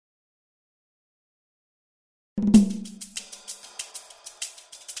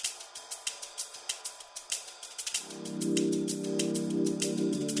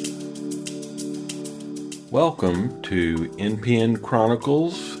Welcome to NPN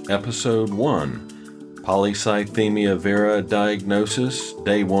Chronicles, Episode 1, Polycythemia Vera Diagnosis,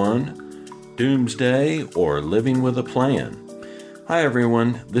 Day 1, Doomsday or Living with a Plan. Hi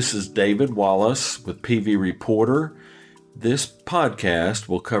everyone, this is David Wallace with PV Reporter. This podcast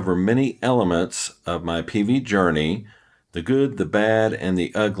will cover many elements of my PV journey, the good, the bad, and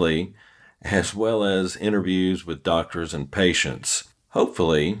the ugly, as well as interviews with doctors and patients.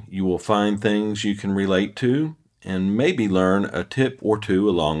 Hopefully, you will find things you can relate to and maybe learn a tip or two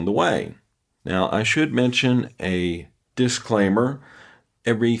along the way. Now, I should mention a disclaimer.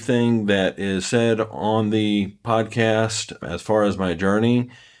 Everything that is said on the podcast as far as my journey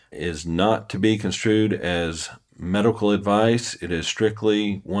is not to be construed as medical advice. It is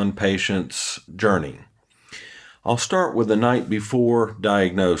strictly one patient's journey. I'll start with the night before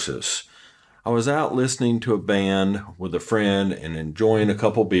diagnosis. I was out listening to a band with a friend and enjoying a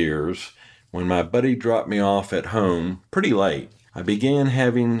couple beers when my buddy dropped me off at home pretty late. I began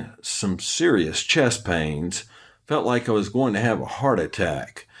having some serious chest pains, felt like I was going to have a heart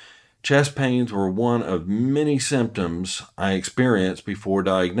attack. Chest pains were one of many symptoms I experienced before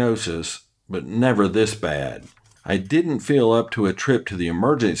diagnosis, but never this bad. I didn't feel up to a trip to the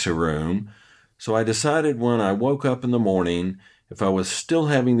emergency room, so I decided when I woke up in the morning, if I was still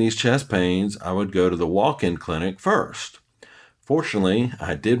having these chest pains, I would go to the walk-in clinic first. Fortunately,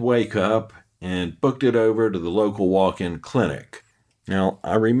 I did wake up and booked it over to the local walk-in clinic. Now,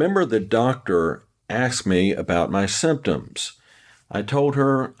 I remember the doctor asked me about my symptoms. I told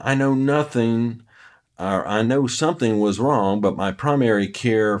her I know something was wrong, but my primary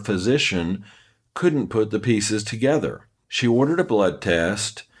care physician couldn't put the pieces together. She ordered a blood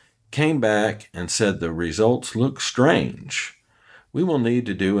test, came back, and said the results look strange. We will need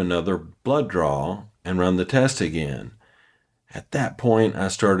to do another blood draw and run the test again. At that point, I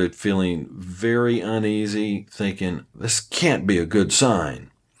started feeling very uneasy, thinking, this can't be a good sign.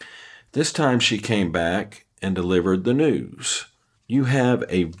 This time she came back and delivered the news. You have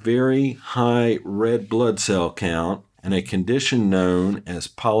a very high red blood cell count and a condition known as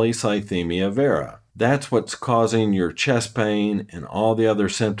polycythemia vera. That's what's causing your chest pain and all the other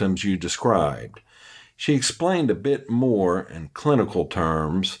symptoms you described. She explained a bit more in clinical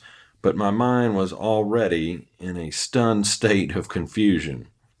terms, but my mind was already in a stunned state of confusion.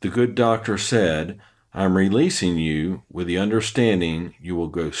 The good doctor said, I'm releasing you with the understanding you will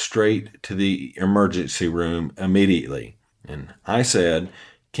go straight to the emergency room immediately. And I said,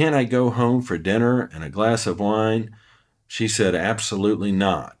 can't I go home for dinner and a glass of wine? She said, absolutely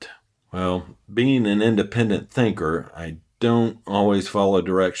not. Well, being an independent thinker, I don't always follow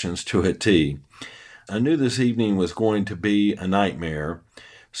directions to a T. I knew this evening was going to be a nightmare,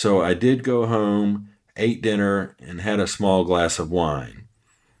 so I did go home, ate dinner, and had a small glass of wine.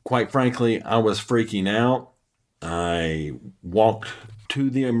 Quite frankly, I was freaking out. I walked to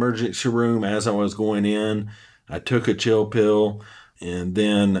the emergency room as I was going in. I took a chill pill and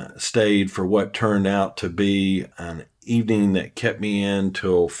then stayed for what turned out to be an evening that kept me in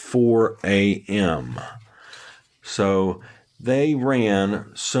till 4 a.m. So they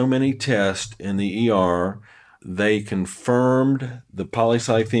ran so many tests in the ER, they confirmed the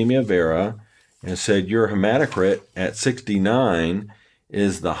polycythemia vera and said your hematocrit at 69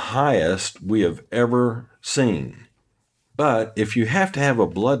 is the highest we have ever seen. But if you have to have a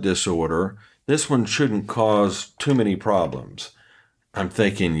blood disorder, this one shouldn't cause too many problems. I'm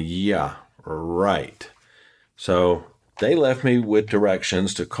thinking, yeah, right. So they left me with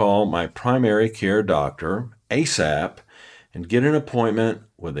directions to call my primary care doctor ASAP and get an appointment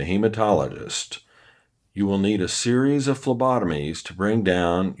with a hematologist. You will need a series of phlebotomies to bring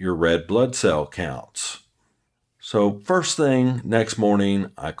down your red blood cell counts. So first thing next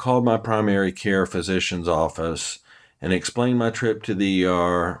morning, I called my primary care physician's office and explained my trip to the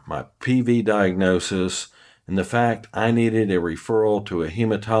ER, my PV diagnosis, and the fact I needed a referral to a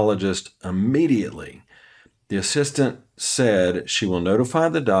hematologist immediately. The assistant said she will notify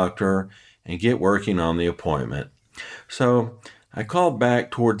the doctor and get working on the appointment. So I called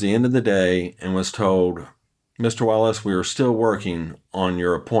back towards the end of the day and was told, Mr. Wallace, we are still working on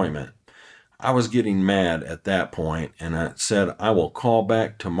your appointment. I was getting mad at that point, and I said, I will call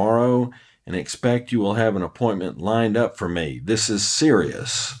back tomorrow and expect you will have an appointment lined up for me. This is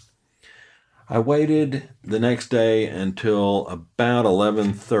serious. I waited the next day until about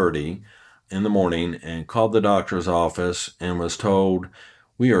 11:30 in the morning and called the doctor's office and was told,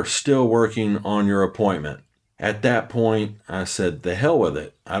 we are still working on your appointment. At that point, I said, the hell with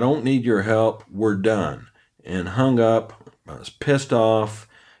it. I don't need your help. We're done. And hung up. I was pissed off,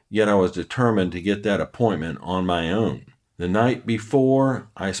 yet I was determined to get that appointment on my own. The night before,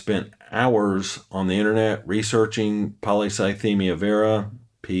 I spent hours on the internet researching polycythemia vera,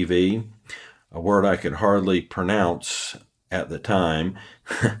 PV, a word I could hardly pronounce at the time,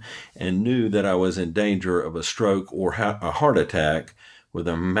 and knew that I was in danger of a stroke or a heart attack with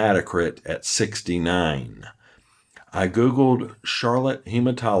a hematocrit at 69. I Googled Charlotte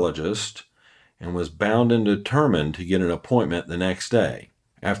hematologist and was bound and determined to get an appointment the next day.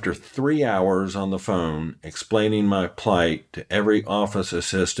 After 3 hours on the phone explaining my plight to every office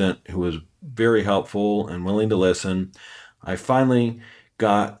assistant who was very helpful and willing to listen, I finally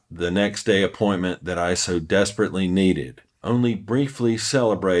got the next day appointment that I so desperately needed. Only briefly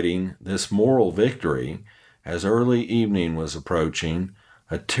celebrating this moral victory, as early evening was approaching,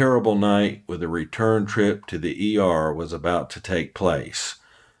 a terrible night with a return trip to the ER was about to take place.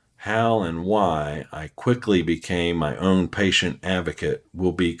 How and why I quickly became my own patient advocate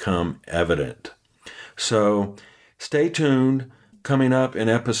will become evident. So stay tuned. Coming up in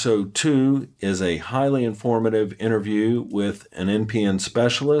episode 2 is a highly informative interview with an NPN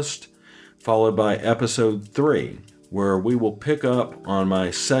specialist, followed by episode 3, where we will pick up on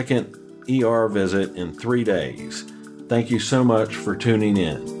my second ER visit in 3 days. Thank you so much for tuning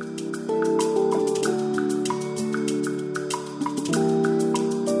in.